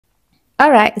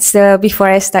Alright, so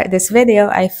before I start this video,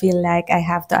 I feel like I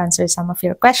have to answer some of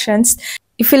your questions.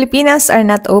 If Filipinos are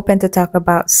not open to talk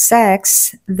about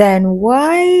sex, then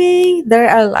why there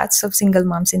are lots of single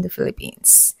moms in the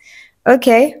Philippines?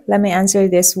 Okay, let me answer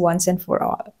this once and for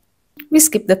all. We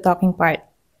skip the talking part.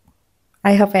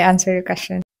 I hope I answer your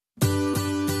question.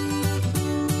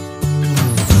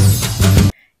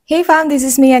 Hey fam, this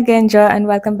is me again, Jo, and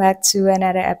welcome back to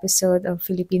another episode of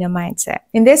Filipino Mindset.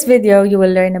 In this video, you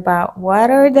will learn about what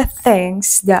are the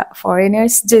things that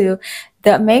foreigners do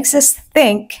that makes us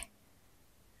think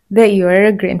that you're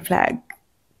a green flag.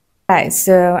 Right,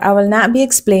 so I will not be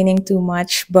explaining too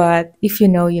much, but if you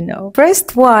know, you know.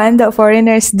 First one that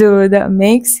foreigners do that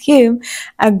makes him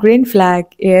a green flag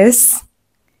is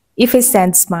if he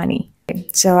sends money.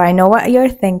 So I know what you're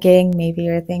thinking. Maybe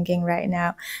you're thinking right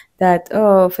now that,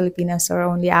 oh, Filipinos are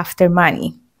only after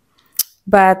money.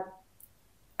 But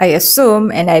I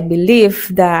assume and I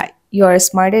believe that you're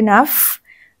smart enough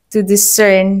to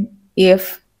discern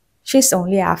if she's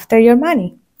only after your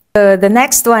money. So the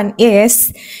next one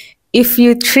is if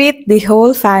you treat the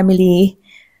whole family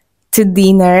to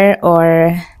dinner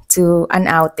or to an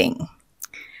outing.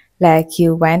 Like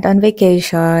you went on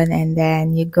vacation and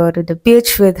then you go to the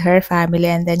beach with her family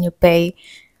and then you pay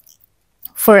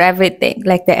for everything,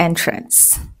 like the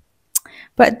entrance.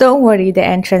 But don't worry, the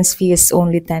entrance fee is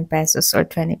only 10 pesos or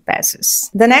 20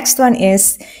 pesos. The next one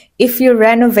is if you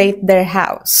renovate their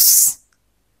house.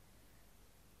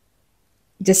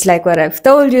 Just like what I've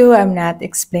told you, I'm not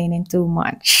explaining too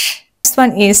much. Next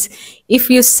one is if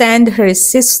you send her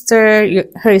sister,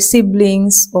 her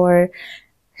siblings, or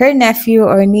her nephew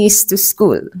or niece to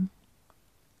school.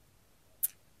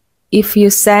 If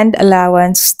you send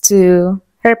allowance to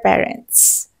her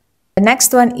parents. The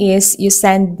next one is you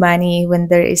send money when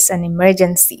there is an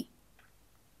emergency.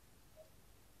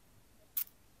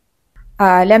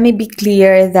 Let me be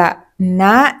clear that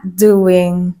not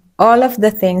doing all of the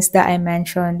things that I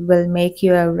mentioned will make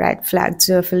you a red flag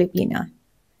to a Filipina.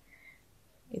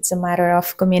 It's a matter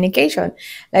of communication.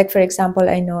 Like for example,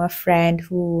 I know a friend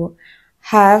who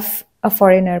have a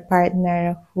foreigner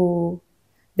partner who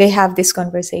they have this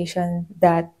conversation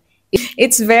that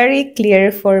it's very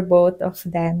clear for both of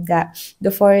them that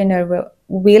the foreigner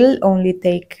will only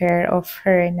take care of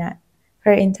her, not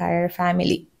her entire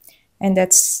family. And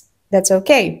that's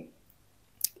okay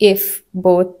if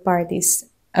both parties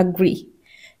agree,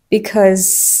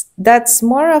 because that's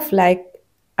more of like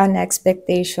an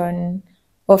expectation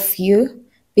of you,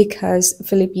 because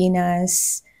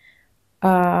Filipinas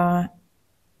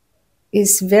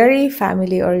is very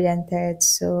family oriented,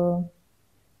 so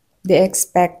they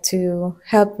expect to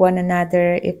help one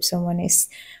another. If someone is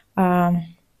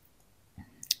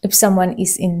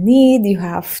in need, you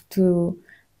have to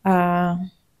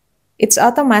it's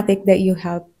automatic that you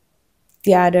help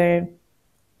the other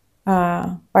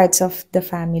parts of the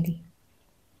family.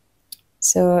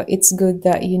 So it's good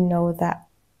that you know that.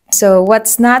 So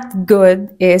what's not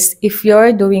good is if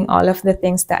you're doing all of the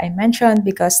things that I mentioned,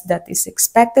 because that is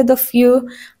expected of you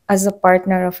as a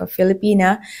partner of a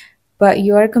Filipina, but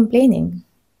you are complaining.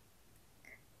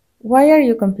 Why are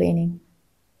you complaining?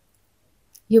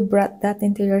 You brought that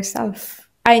into yourself.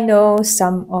 I know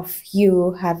some of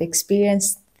you have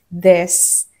experienced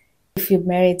this. If you're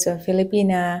married to a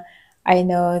Filipina, I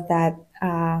know that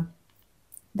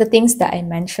the things that I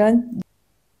mentioned,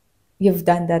 you've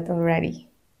done that already.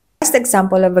 Best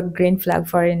example of a green flag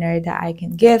foreigner that I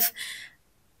can give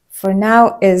for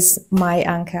now is my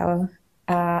uncle.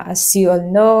 As you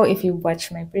all know, if you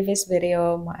watch my previous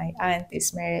video, my aunt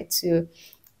is married to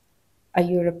a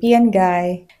European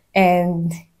guy,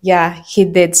 and yeah, he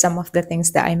did some of the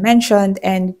things that I mentioned,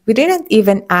 and we didn't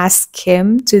even ask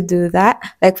him to do that.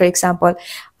 Like for example,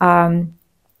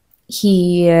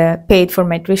 he paid for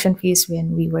my tuition fees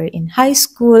when we were in high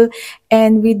school,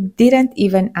 and we didn't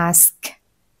even ask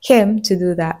him to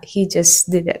do that. He just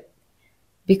did it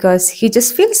because he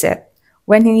just feels it.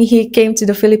 When he came to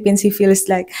the Philippines, he feels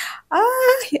like,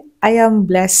 I am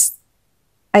blessed.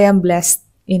 I am blessed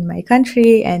in my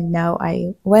country, and now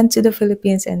I went to the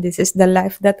Philippines, and this is the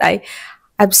life that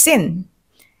I've seen.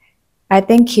 I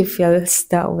think he feels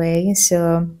that way,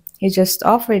 so he just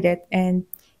offered it, and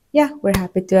yeah, we're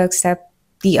happy to accept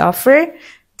the offer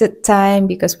that time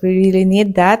because we really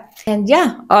need that. And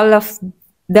yeah, all of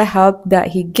the help that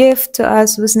he gave to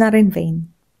us was not in vain.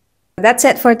 That's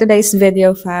it for today's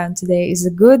video, fam. Today is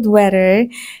a good weather,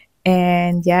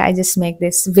 and yeah, I just make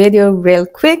this video real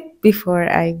quick before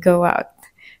I go out.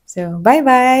 So bye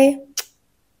bye.